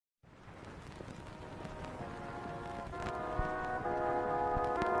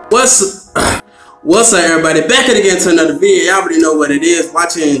What's up, everybody? Back at again to another video. Y'all already know what it is.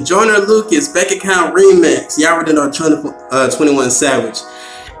 Watching Joyner Lucas Bank Account Remix. Y'all already know 21 Savage.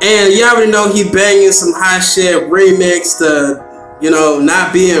 And y'all already know he banging some hot shit remix to, you know,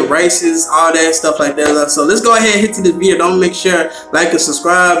 not being racist, all that stuff like that. So let's go ahead and hit to this video. Don't make sure like and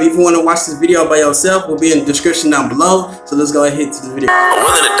subscribe. If you want to watch this video by yourself, will be in the description down below. So let's go ahead and hit to the video. I'm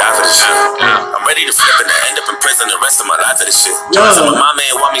willing to die for this shit. I'm ready to flip and end up in prison the rest of my life for this shit. So my mama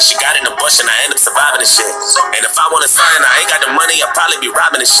ain't want me, she got in the bush and I end up surviving this shit. And if I want a son, I ain't got the money, I'll probably be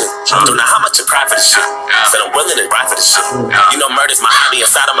robbing this shit. Don't know how much I cry for this shit. Said I'm willing to ride for this shit. You know murder's my hobby,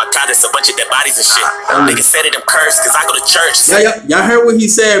 inside of my car there's a bunch of dead bodies and shit. Niggas said it, I'm cursed cause I go to church. Y'all heard what he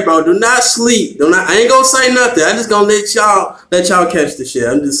said, bro. Do not sleep. I ain't gonna say nothing. I just gonna let y'all catch the shit.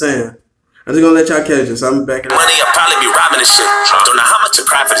 I'm just saying. I'm just gonna let y'all catch this. I'm back. Money, I'll probably be robbing this shit. Don't know how much I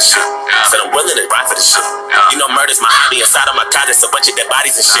cry for this shit. Said I'm willing to ride for this shit. You know murder's my hobby, inside of my car there's a bunch of dead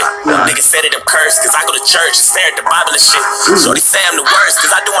bodies and shit. Niggas said it, I'm cursed cause I go to church and stare at the Bible and shit. Shorty say I'm the worst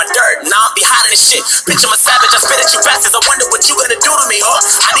cause I do my dirt. Now I'm be hiding this shit. Bitch, I'm a savage, I spit at you bastards. I wonder what you gonna do to me, huh?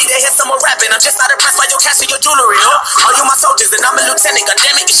 I need to hear someone rapping. I'm just not impressed by your cash or your jewelry, huh? All you my soldiers and I'm a lieutenant. God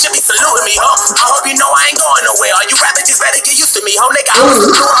damn it, you should be saluting me, huh? I hope you know I ain't going nowhere. All you rappers just better get used to me, huh? Nigga, I was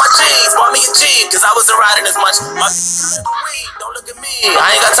doing my jeans, bought me a Jeep cause I wasn't riding as much. My don't look at me.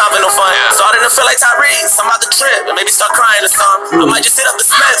 I ain't got time for no fun. Starting to feel like Tyrese. I'm out the trip and maybe start crying or something. I might just hit up the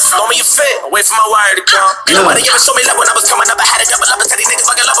Smiths. Throw me a fit. Wait for my wire to come. Ain't nobody ever show me love when I was coming up. I had a double up and tell these niggas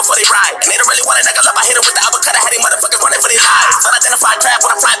fucking love before they ride. And they don't really want a nigga love. I hit him with the uppercut. I had these motherfuckers running for their lives. Unidentified trap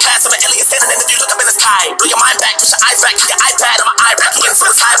when I'm flying past. I'm an alien standing in if you look up in the sky. Blow your mind back. Push your eyes back. Keep your iPad on my eye back. You in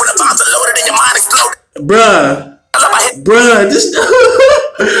suicide when the bombs are loaded and your mind exploded. Bruh, this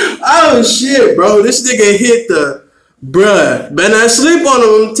oh shit, bro. This nigga hit the better not sleep on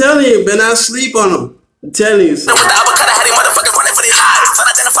him. I'm telling you, better not sleep on him. I'm telling you. With the uppercut, I had these motherfuckers running for their lives.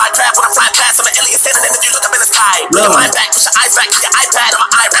 Unidentified trap when I'm flying past. I'm an alien standing in if you look up in the sky. Blow your mind back, push your eyes back, keep your iPad on my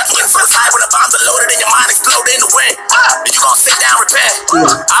eye back. You in suicide when the bombs are loaded and your mind exploded in the wind. And you gon' sit down, repent.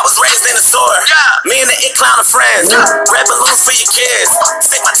 I was raised in the store. Me and the it clown are friends. Red balloons for your kids.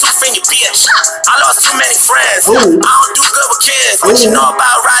 Stick my tooth in your bitch. I lost too many friends. I don't do good with kids. What you know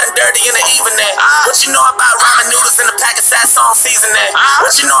about riding dirty in the evening? What you know about ramen noodles in a pack of Sasson seasoning?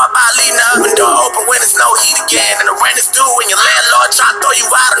 What you know about leaving the oven door open when it's no heat again? And the rent is due and your landlord trying to throw you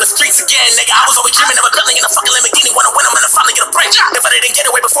out on the streets again. Nigga, I was always dreaming of a building in a fucking Lamborghini. Wanna win them and finally get a break. If I didn't get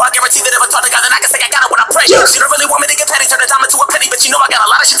away before, I guarantee that if I talk to God, then I can say I got it when I pray. She don't really want me to get petty, turn the time into a penny, but you know I got a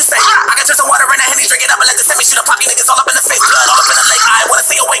lot of shit to say. I can turn some water in a Henny, drink it up and let the semi shoot a poppy niggas all up in the face, blood all up in the lake. I wanna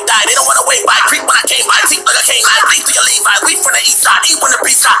see a wake die, they don't wanna wait by. Creep when I came by, teeth like a canine, bleed through your Levi, leave from the east side, eat when the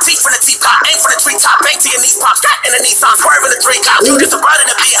beast stop, teeth from the teapot, aim from the treetop, bang to your knees pop, strap in the Nissan, swerve in the drink cop. You just a brother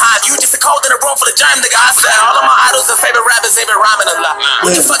in the beehive, you just a cold in a room full of germ, nigga. I said all of my idols and favorite rappers, they been rhyming a lot.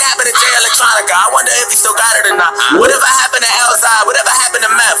 What the fuck happened to Jay Electronica? I wonder if he still got it or not. Whatever happened to Elzai? Whatever happened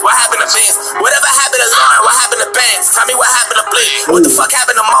to Meth? What happened to Beans? Whatever happened to Lauren? What happened to Banks? Tell me what happened to Bleak? What the fuck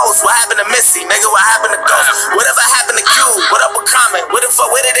happened to Most? What happened to Missy? Nigga, what happened to Ghost? Whatever happened to Q? What up with Common? What the fuck?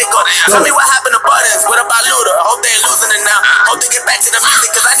 Where did they go? Tell me what happened to Buttons? What about Luda? I hope they ain't losing it now. Hope they get back to the music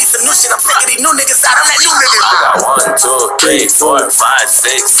cause I need some new shit. I'm sick of these new niggas out. I'm that new nigga. I got 1, 2, 3, 4, 5,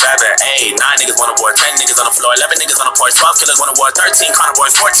 6, 7, 8, 9 niggas wanna war, 10 niggas on the floor, 11 niggas on the porch, 12 killers wanna war, 13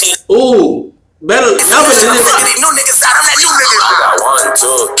 carnivores, 14. Ooh. Better, y'all better I'm sick of these new niggas out. I'm that new nigga. I got 1,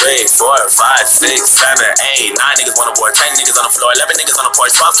 2, 3, 4, 5, 6, 7, 8, 9 niggas wanna war, 10 niggas on the floor, 11 niggas on the porch,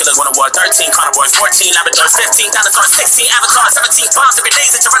 12 killers wanna war, 13 carnivores, 14 laboratories, 15 dinosaurs, 16 avatars, 17 bombs every day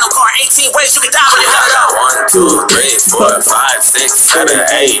at your rental car, 18 ways you can die when you have it up. 1, 2, 3, 4, 5, 6, 7,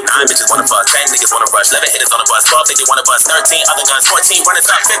 8, 9 bitches wanna fuck, 10 niggas wanna rush, 11 hitters on the bus, 12 think they wanna bust, 13 other guns, 14 runners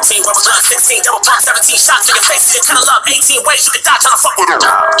up, 15 rubber guns, 16 double pump, 17 shots in your face, you kinda love, 18 ways you can die trying to fuck with them.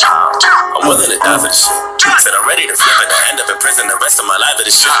 I'm willing to die for this shit. Said I'm ready to flip and I end up in prison the rest of my life for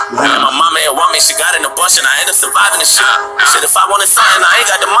this shit. And my mama ain't want me, she got in the bush and I end up surviving this shit. Shit, if I wanted something, I ain't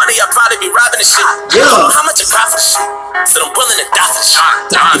got the money, I'd probably be robbing this shit. You don't know how much I cry for this shit. Said I'm willing to die for this shit.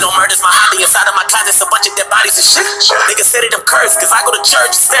 You know murder's my hobby, inside of my closet a bunch of dead bodies and shit. Niggas said it, I'm cursed cause I go to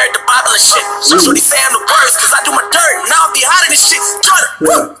church and stare at the Bible and shit. Shorty say I'm the worst cause I do my dirt and now I'm be hiding this shit.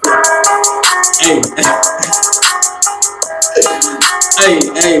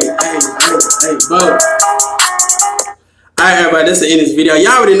 Hey, bro. Alright, everybody, that's the end of this video.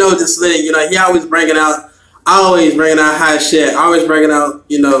 Y'all already know this thing, you know, he always bringing out hot shit. Always bringing out,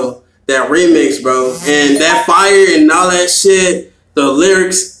 you know, that remix, bro. And that fire and all that shit, the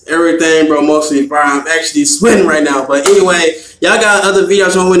lyrics, everything, bro, mostly fire. I'm actually sweating right now. But anyway, y'all got other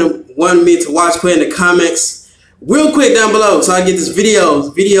videos you want me to watch, put in the comments real quick down below so I get this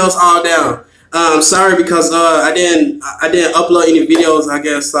videos all down. Sorry because I didn't upload any videos. I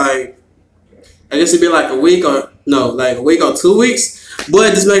guess it'd be like a week or no, like a week or 2 weeks.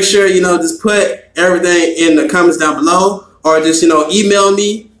 But just make sure just put everything in the comments down below, or just email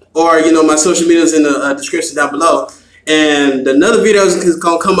me, or my social medias in the description down below. And another video is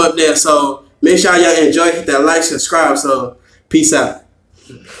gonna come up there. So make sure y'all enjoy, hit that like, subscribe. So peace out.